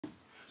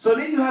So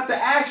then you have to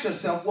ask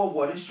yourself, well,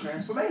 what is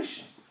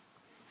transformation?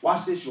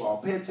 Watch this, you all.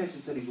 Pay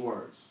attention to these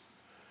words.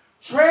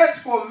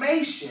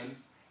 Transformation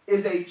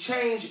is a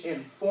change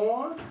in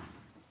form,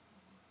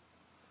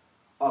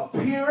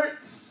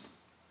 appearance,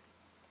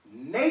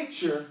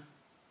 nature,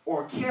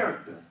 or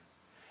character.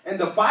 And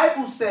the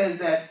Bible says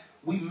that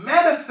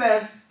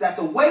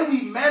the way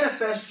we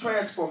manifest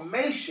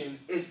transformation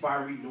is by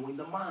renewing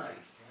the mind.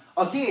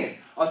 Again,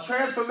 a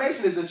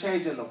transformation is a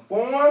change in the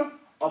form,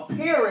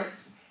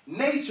 appearance,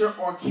 nature,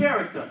 or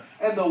character.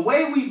 And the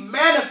way we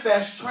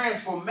manifest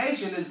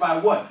transformation is by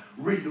what?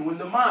 Renewing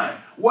the mind.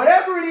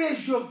 Whatever it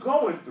is you're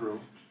going through,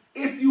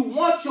 if you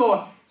want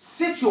your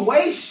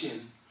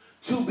situation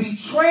to be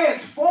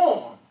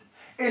transformed,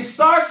 it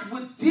starts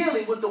with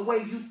dealing with the way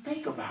you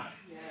think about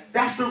it. Yes.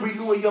 That's the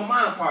renewing your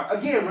mind part.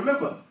 Again,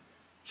 remember,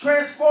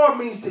 transform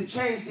means to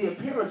change the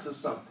appearance of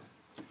something.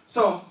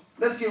 So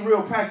let's get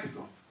real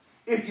practical.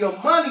 If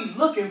your money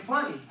looking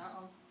funny,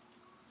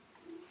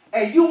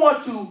 and you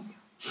want to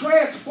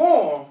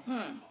transform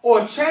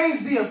or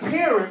change the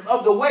appearance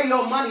of the way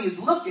your money is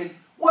looking,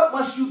 what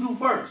must you do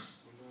first?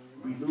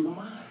 Renew the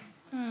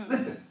mind.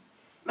 Listen,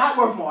 not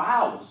work more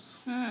hours.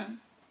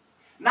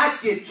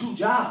 Not get 2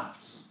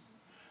 jobs.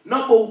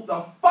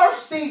 The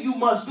first thing you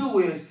must do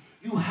is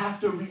you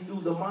have to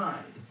renew the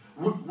mind.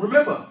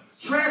 Remember,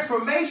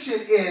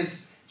 transformation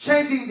is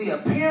changing the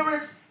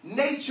appearance,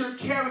 nature,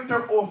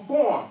 character, or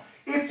form.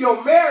 If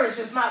your marriage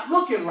is not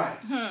looking right,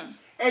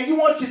 and you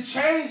want to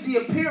change the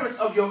appearance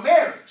of your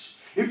marriage,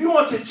 if you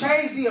want to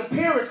change the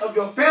appearance of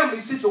your family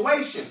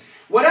situation,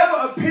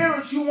 whatever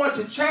appearance you want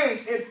to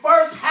change, it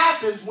first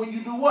happens when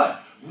you do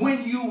what?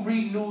 When you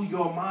renew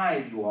your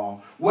mind, you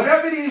all.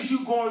 Whatever it is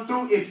you're going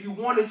through, if you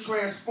want to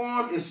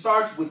transform, it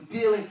starts with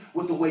dealing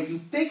with the way you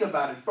think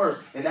about it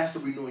first, and that's the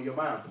renewing your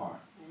mind part.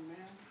 Amen.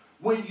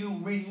 When you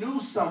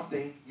renew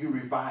something, you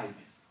revive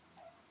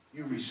it.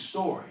 You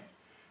restore it.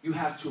 You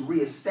have to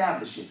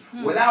reestablish it.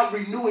 Without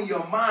renewing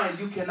your mind,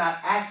 you cannot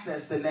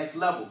access the next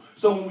level.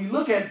 So when we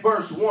look at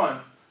verse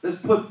 1, let's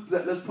put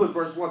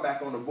verse 1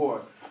 back on the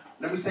board.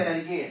 Let me say that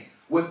again.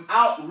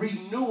 Without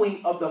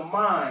renewing of the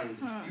mind,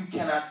 you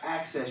cannot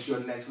access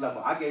your next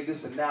level. I gave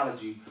this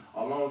analogy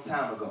a long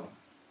time ago.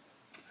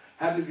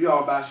 How many of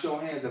y'all, by show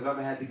of hands, have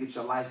ever had to get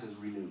your license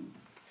renewed?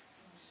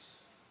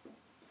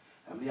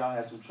 How many of y'all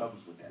had some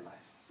troubles with that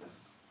license?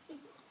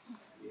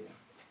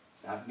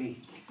 Not me,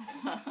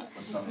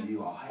 but some of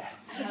you all had.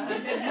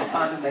 No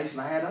condemnation,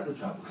 I had other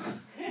troubles.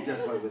 It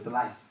just went with the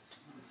license.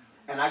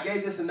 And I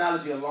gave this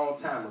analogy a long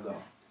time ago.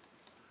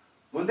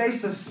 When they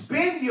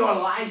suspend your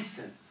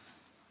license,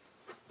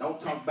 don't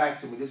talk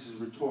back to me, this is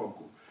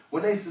rhetorical.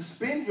 When they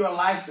suspend your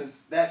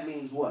license, that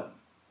means what?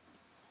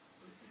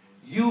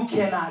 You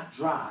cannot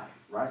drive,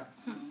 right?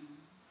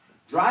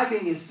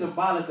 Driving is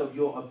symbolic of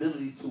your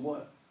ability to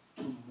what?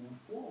 To move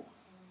forward.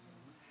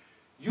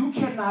 You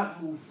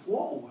cannot move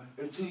forward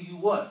until you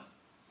what?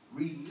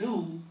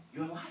 Renew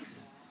your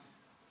license.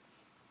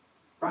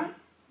 Right?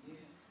 Yeah.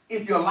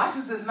 If your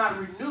license is not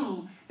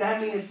renewed, that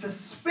means it's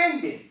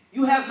suspended.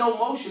 You have no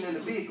motion in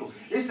the vehicle.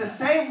 It's the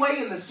same way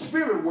in the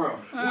spirit world.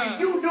 When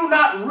you do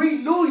not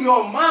renew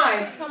your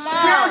mind,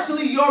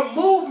 spiritually your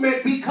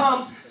movement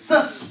becomes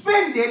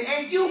suspended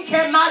and you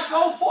cannot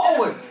go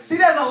forward. See,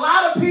 there's a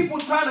lot of people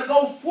trying to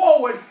go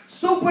forward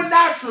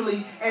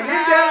supernaturally and in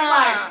their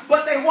life,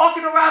 but they're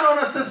walking around on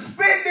a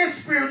suspended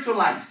spiritual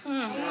license. You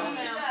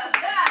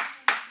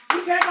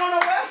can't go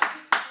nowhere.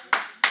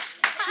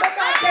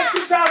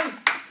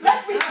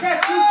 Let me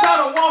catch you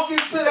trying to walk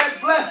into that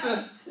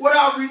blessing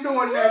without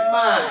renewing that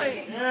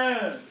mind.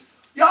 Yeah.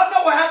 Y'all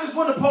know what happens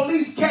when the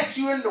police catch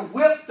you in the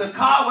whip, the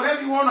car,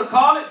 whatever you want to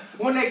call it.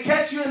 When they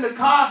catch you in the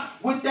car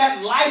with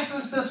that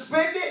license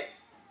suspended,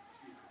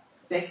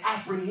 they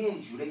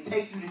apprehend you. They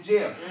take you to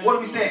jail. Yeah. What are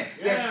we saying?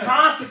 Yeah. There's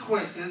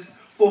consequences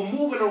for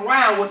moving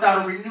around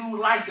without a renewed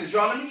license.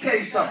 Y'all, let me tell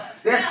you something.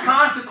 There's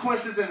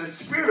consequences in the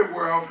spirit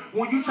world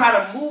when you try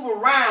to move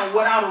around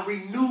without a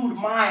renewed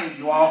mind,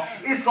 y'all.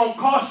 It's going to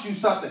cost you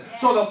something.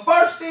 So the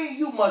first thing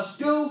you must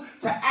do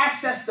to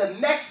access the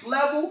next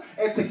level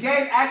and to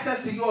gain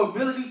access to your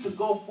ability to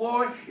go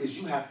forward is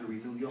you have to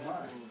renew your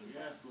mind.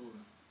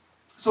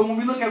 So when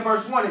we look at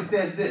verse 1, it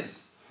says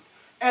this.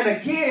 And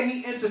again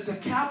he entered to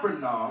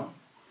Capernaum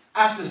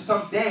after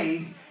some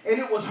days, and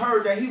it was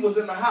heard that he was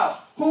in the house.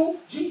 Who?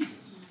 Jesus.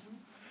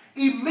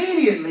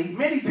 Immediately,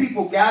 many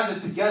people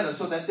gathered together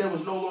so that there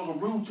was no longer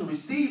room to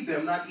receive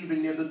them, not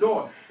even near the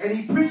door. And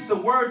he preached the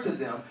word to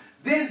them.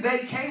 Then they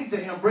came to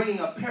him, bringing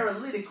a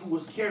paralytic who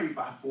was carried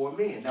by 4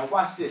 men. Now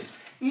watch this.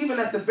 Even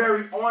at the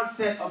very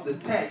onset of the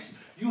text,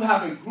 you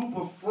have a group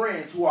of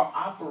friends who are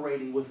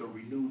operating with a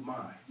renewed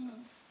mind.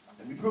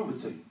 Let me prove it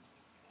to you.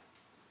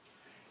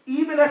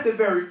 Even at the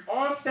very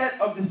onset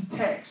of this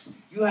text,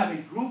 you have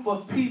a group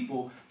of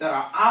people that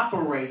are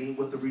operating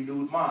with a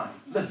renewed mind.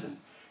 Listen.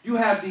 You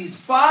have these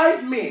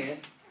 5 men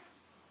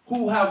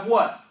who have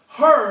what?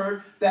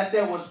 Heard that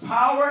there was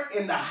power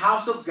in the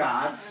house of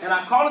God. And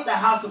I call it the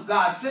house of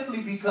God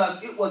simply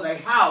because it was a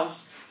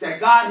house that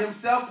God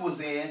himself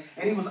was in,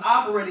 and he was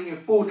operating in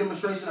full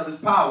demonstration of his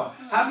power.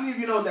 How many of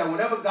you know that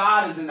whenever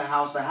God is in the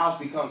house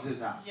becomes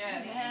his house?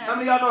 Yes. How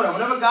many of y'all know that?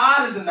 Whenever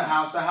God is in the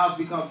house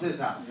becomes his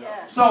house.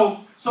 Yes.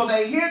 So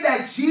they hear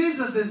that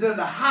Jesus is in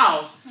the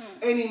house,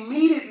 and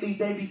immediately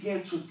they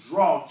begin to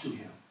draw to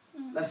him.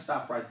 Let's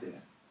stop right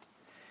there.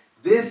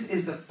 This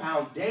is the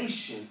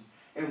foundation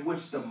in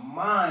which the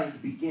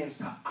mind begins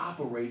to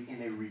operate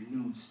in a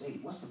renewed state.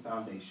 What's the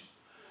foundation?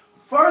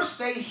 First,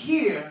 they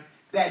hear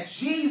that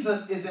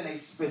Jesus is in a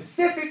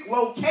specific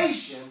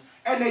location,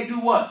 and they do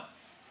what?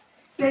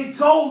 They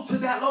go to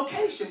that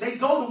location. They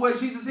go to where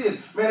Jesus is.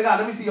 Man of God,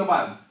 let me see your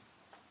Bible.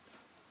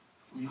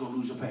 You're going to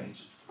lose your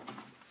page.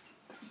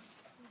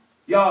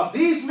 Y'all,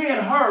 these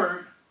men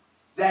heard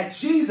that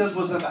Jesus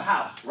was in the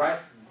house, right?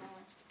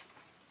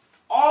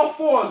 All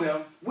four of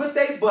them, with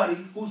their buddy,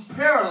 who's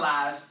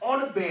paralyzed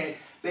on a bed,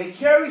 they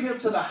carried him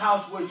to the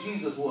house where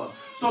Jesus was.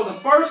 So the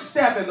first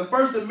step and the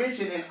first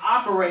dimension in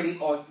operating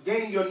or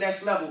gaining your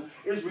next level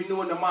is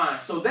renewing the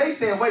mind. So they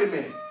said, wait a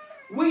minute.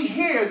 We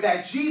hear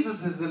that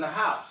Jesus is in the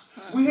house.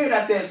 We hear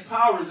that there's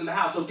power is in the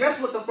house. So guess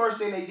what the first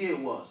thing they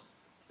did was?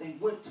 They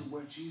went to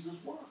where Jesus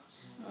was.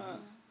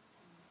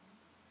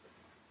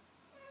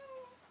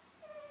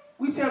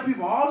 We tell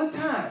people all the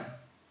time,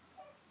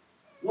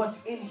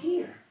 what's in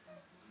here?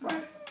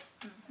 Right?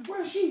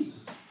 Where's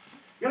Jesus?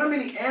 You know how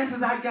many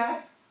answers I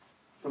got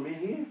from in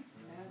here?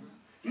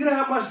 You know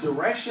how much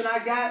direction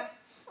I got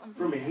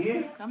from in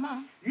here? Come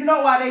on. You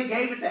know why they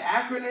gave it the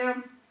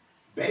acronym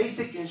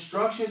Basic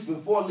Instructions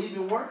Before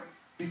Leaving Work?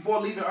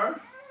 Before leaving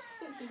Earth?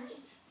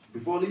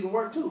 Before leaving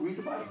work too. Read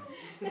the Bible.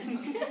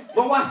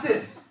 But watch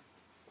this.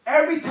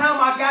 Every time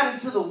I got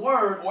into the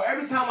Word, or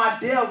every time I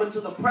delved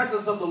into the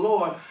presence of the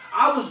Lord,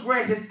 I was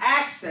granted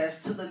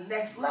access to the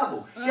next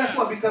level. Guess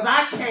what? Because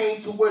I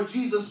came to where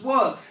Jesus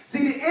was.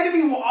 See, the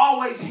enemy will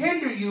always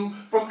hinder you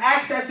from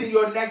accessing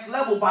your next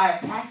level by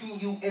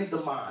attacking you in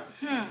the mind.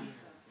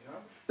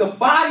 The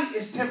body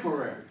is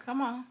temporary.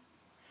 Come on.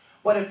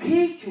 But if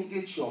he can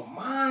get your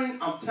mind,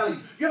 I'm telling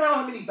you, you know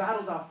how many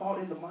battles I fought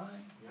in the mind?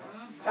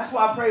 That's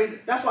why I prayed.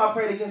 That's why I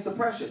prayed against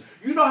depression.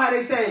 You know how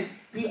they say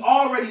he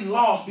already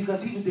lost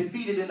because he was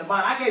defeated in the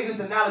mind. I gave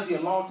this analogy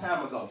a long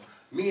time ago.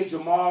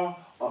 Jamal,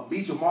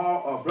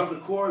 Brother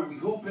Corey, we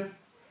hooping.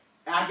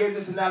 And I gave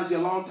this analogy a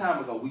long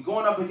time ago. We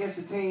going up against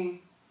the team,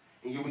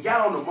 and we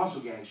got on the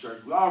muscle gang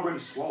shirts. We already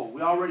swole.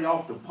 We already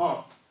off the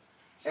pump.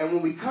 And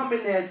when we come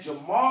in there,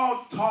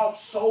 Jamal talks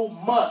so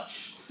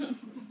much.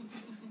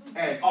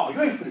 And,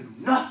 you ain't finna do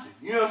nothing.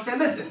 You know what I'm saying?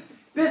 Listen.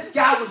 This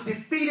guy was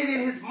defeated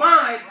in his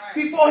mind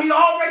before he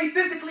already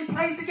physically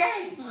played the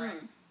game.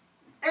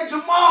 And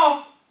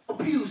Jamal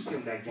abused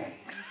him that game.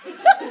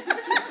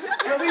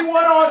 And we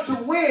went on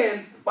to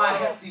win by a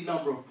hefty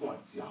number of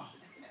points, y'all.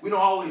 We don't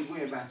always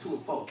win by 2 or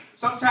 4.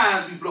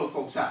 Sometimes we blow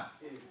folks out.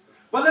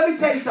 But let me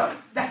tell you something.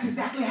 That's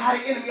exactly how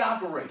the enemy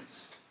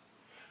operates.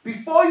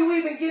 Before you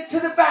even get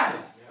to the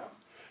battle,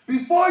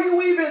 before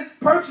you even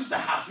purchase the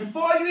house,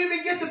 before you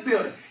even get the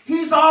building,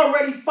 he's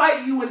already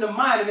fighting you in the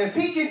mind. And if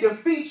he can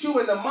defeat you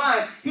in the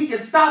mind, he can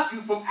stop you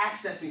from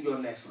accessing your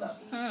next level.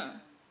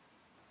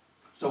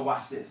 So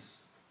watch this.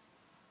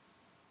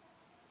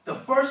 The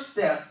first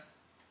step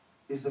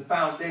is the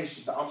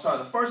foundation.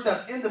 The first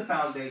step in the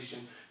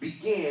foundation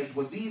begins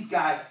when these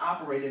guys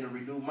operate in a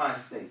renewed mind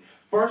state.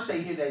 First,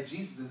 they hear that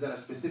Jesus is at a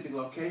specific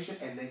location,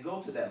 and they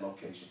go to that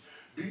location.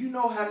 Do you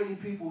know how many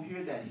people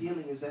hear that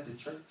healing is at the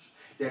church?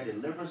 That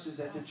deliverance is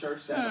at the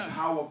church, that the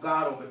power of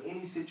God over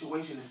any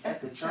situation is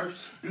at the church.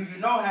 Do you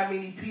know how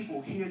many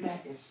people hear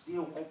that and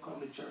still won't come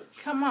to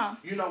church? Come on.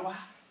 You know why?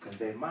 Because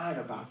their mind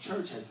about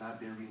church has not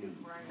been renewed.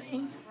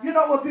 See? You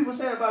know what people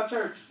say about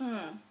church?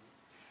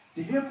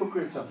 The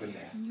hypocrites up in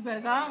there. You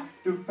better go.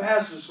 The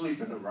pastor's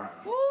sleeping around.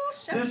 Ooh,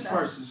 This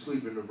person's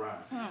sleeping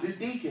around. The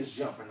deacon's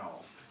jumping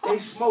off. They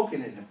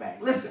smoking in the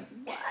back. Listen.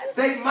 What?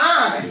 They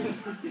mind.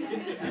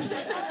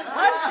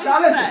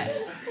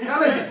 Now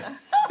listen.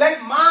 They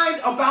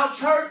mind about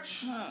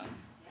church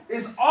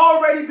is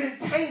already been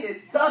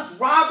tainted, thus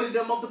robbing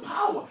them of the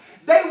power.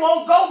 They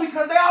won't go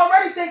because they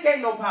already think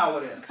ain't no power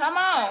there. Come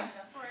on.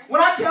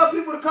 When I tell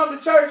people to come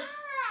to church,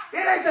 it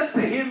ain't just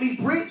to hear me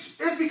preach.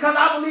 It's because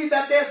I believe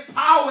that there's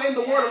power in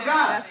the Word of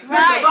God. That's right.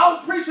 Listen, if I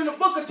was preaching the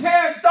book of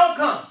Terrence, don't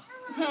come.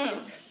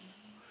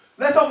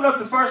 Let's open up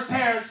the first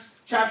Terrence,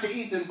 chapter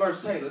Ethan,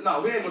 verse Taylor.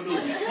 No, we ain't going to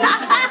do this.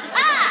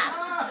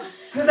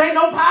 Because ain't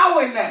no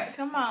power in that.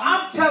 Come on.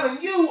 I'm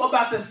telling you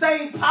about the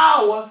same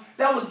power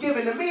that was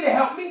given to me to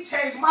help me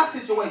change my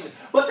situation.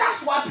 But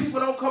that's why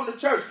people don't come to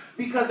church,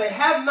 because they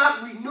have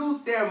not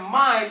renewed their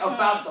mind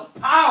about the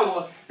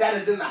power that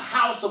is in the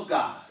house of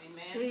God.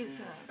 Jesus.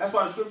 That's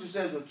why the scripture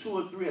says when 2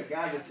 or 3 are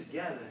gathered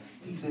together,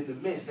 he's in the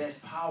midst. There's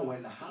power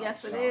in the house.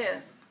 Yes, it y'all.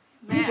 is.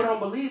 People don't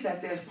believe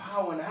that there's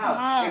power in the house.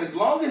 And as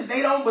long as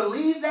they don't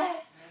believe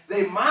that,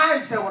 their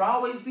mindset would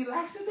always be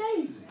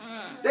lackadaisy.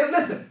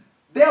 Listen,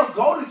 they'll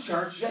go to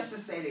church just to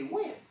say they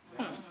went.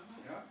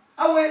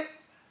 I went.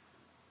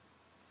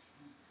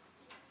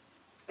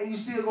 And you're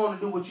still going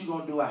to do what you're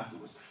going to do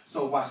afterwards.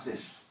 So watch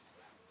this.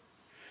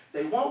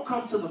 They won't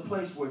come to the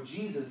place where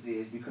Jesus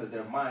is because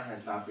their mind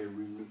has not been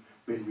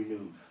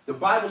renewed. The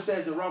Bible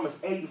says in Romans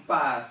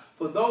 8:5,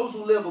 for those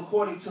who live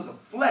according to the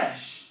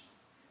flesh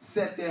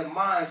set their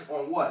minds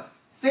on what?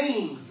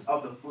 Things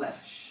of the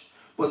flesh.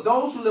 But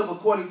those who live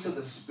according to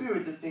the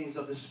Spirit, the things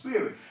of the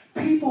Spirit.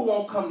 People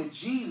won't come to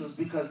Jesus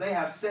because they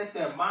have set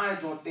their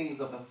minds on things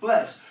of the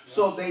flesh.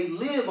 So they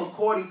live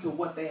according to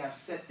what they have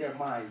set their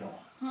mind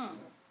on.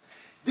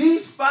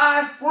 These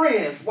 5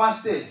 friends,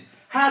 watch this,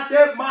 have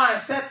their mind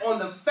set on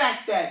the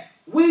fact that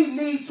we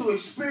need to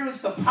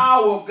experience the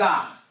power of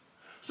God.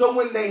 So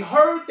when they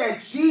heard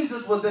that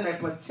Jesus was in a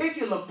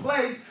particular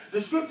place, the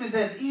scripture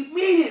says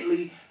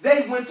immediately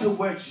they went to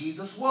where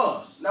Jesus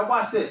was. Now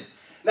watch this.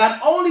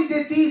 Not only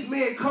did these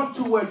men come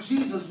to where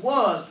Jesus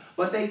was,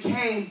 but they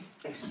came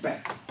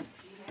expecting.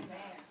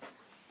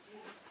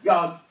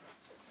 Y'all,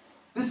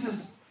 this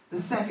is the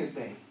second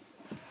thing.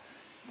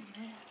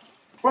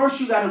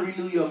 First, you got to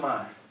renew your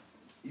mind.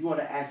 You want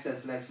to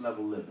access next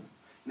level living.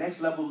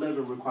 Next level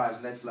living requires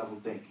next level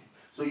thinking.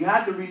 So you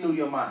have to renew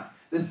your mind.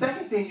 The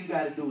second thing you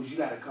got to do is you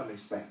got to come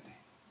expecting.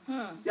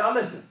 Y'all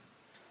listen.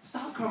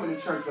 Stop coming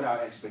to church without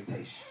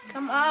expectation.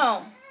 Come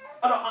on.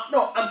 Oh,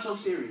 no, I'm so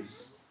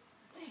serious.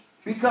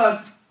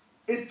 Because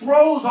it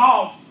throws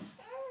off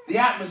the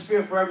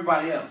atmosphere for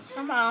everybody else.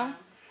 Come on.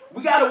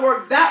 We got to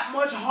work that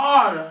much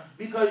harder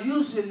because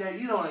you sitting there,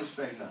 you don't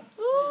expect nothing.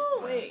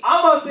 Ooh, wait.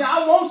 I'm up there,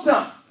 I want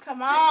something.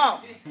 Come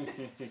on.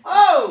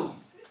 Oh,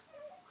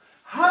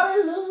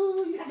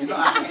 hallelujah. You know,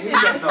 I can't hear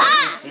that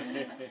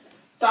though.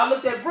 So I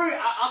looked at Bree.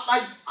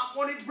 I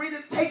wanted Bree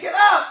to take it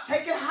up,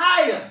 take it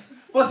higher.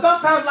 But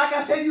sometimes, like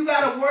I said, you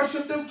got to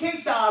worship them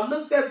kings. So I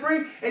looked at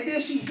Bree, and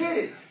then she hit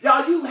it.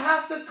 Y'all, you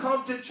have to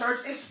come to church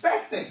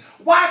expecting.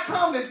 Why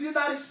come if you're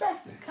not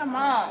expecting? Come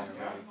on.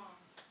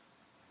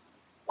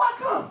 Why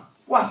come?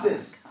 Watch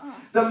this.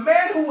 The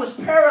man who was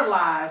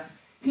paralyzed,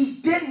 he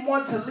didn't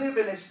want to live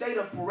in a state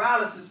of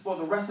paralysis for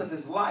the rest of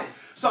his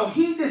life. So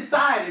he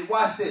decided,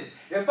 watch this,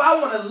 if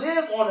I want to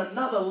live on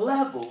another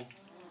level,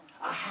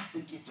 I have to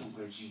get to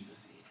where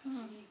Jesus is.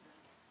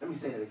 Let me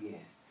say that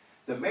again.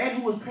 The man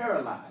who was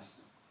paralyzed,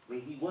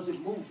 he wasn't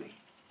moving,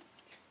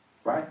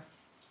 right?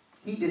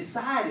 He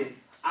decided,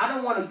 I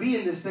don't want to be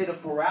in this state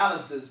of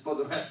paralysis for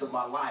the rest of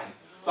my life.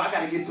 So I got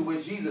to get to where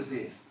Jesus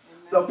is.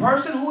 The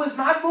person who is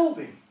not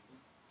moving,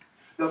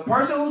 the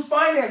person whose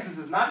finances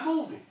is not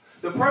moving,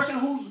 the person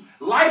whose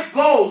life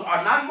goals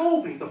are not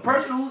moving, the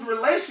person whose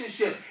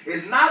relationship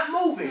is not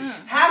moving,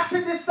 has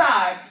to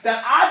decide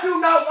that I do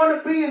not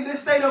want to be in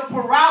this state of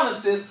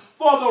paralysis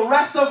for the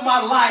rest of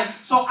my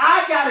life, so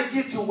I got to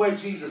get to where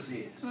Jesus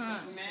is.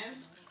 Amen.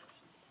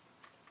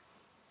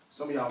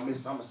 Some of y'all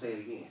missed, I'm going to say it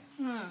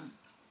again.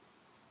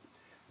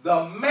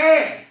 The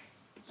man,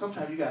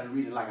 sometimes you got to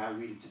read it like I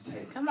read it to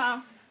Taylor. Come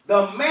on.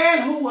 The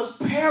man who was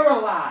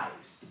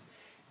paralyzed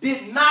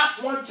did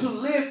not want to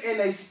live in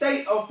a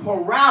state of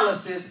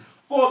paralysis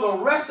for the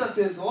rest of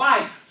his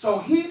life. So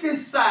he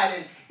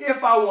decided,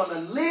 if I want to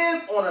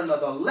live on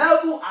another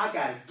level, I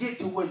got to get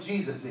to where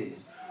Jesus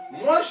is.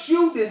 Once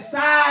you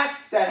decide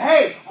that,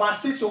 hey, my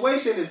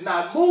situation is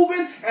not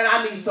moving and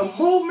I need some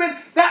movement,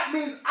 that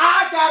means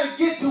I got to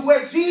get to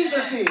where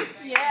Jesus is.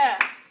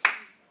 Yes.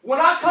 When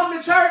I come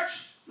to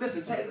church,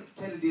 listen,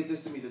 Taylor did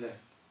this to me today.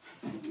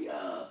 Pick me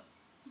up.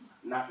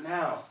 Not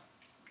now.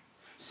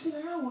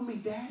 Sit down with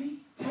me, Daddy.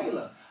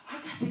 Taylor, I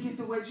got to get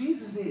to where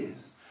Jesus is.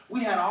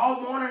 We had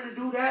all morning to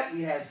do that.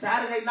 We had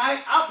Saturday night.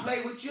 I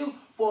played with you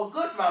for a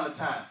good amount of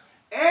time.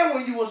 And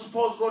when you were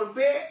supposed to go to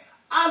bed,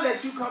 I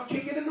let you come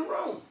kick it in the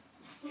room.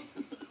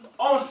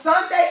 On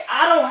Sunday,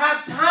 I don't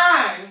have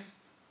time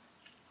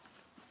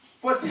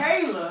for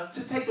Taylor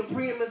to take the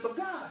preeminence of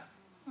God.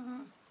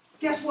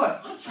 Guess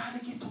what? I'm trying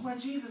to get to where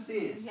Jesus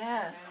is.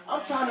 Yes.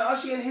 I'm trying to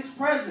usher in his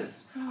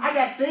presence. I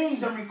got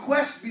things and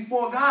requests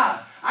before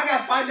God. I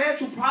got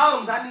financial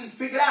problems I need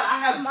figured out. I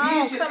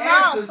have vision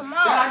answers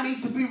that I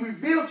need to be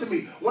revealed to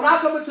me. When I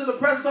come into the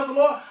presence of the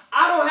Lord,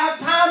 I don't have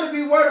time to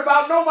be worried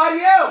about nobody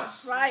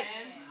else. Right.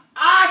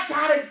 I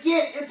got to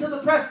get into the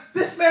presence.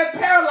 This man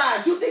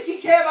paralyzed. You think he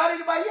care about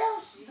anybody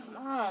else?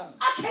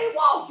 I can't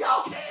walk.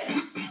 Y'all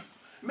can.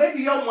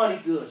 Maybe your money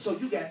good, so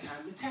you got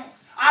time to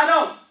tax. I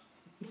don't.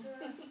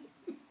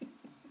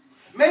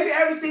 Maybe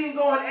everything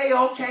going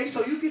A-OK,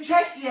 so you can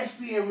check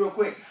ESPN real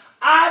quick.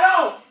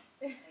 I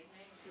don't.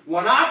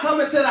 When I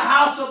come into the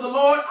house of the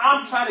Lord,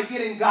 I'm trying to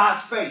get in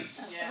God's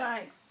face. That's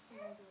right.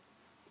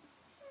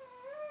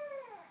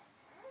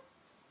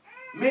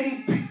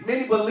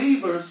 Many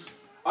believers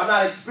are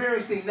not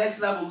experiencing next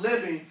level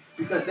living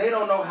because they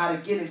don't know how to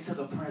get into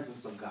the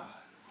presence of God.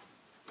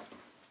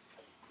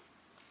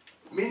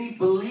 Many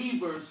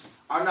believers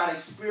are not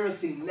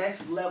experiencing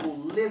next level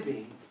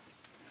living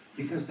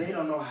because they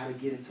don't know how to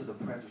get into the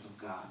presence of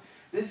God.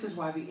 This is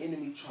why the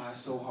enemy tries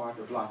so hard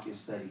to block your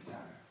study time.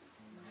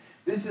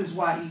 This is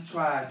why he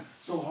tries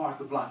so hard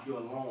to block your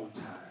alone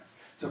time,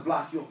 to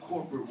block your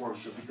corporate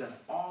worship, because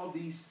all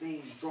these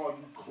things draw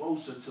you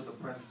closer to the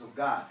presence of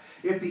God.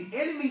 If the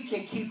enemy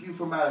can keep you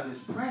from out of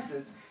his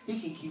presence, he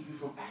can keep you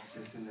from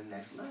accessing the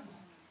next level.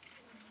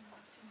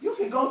 You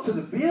can go to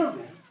the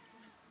building,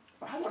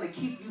 but I want to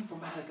keep you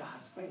from out of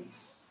God's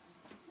face.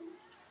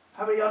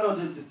 How many of y'all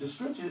know the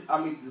scripture,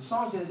 the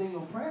song says in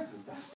your presence. That's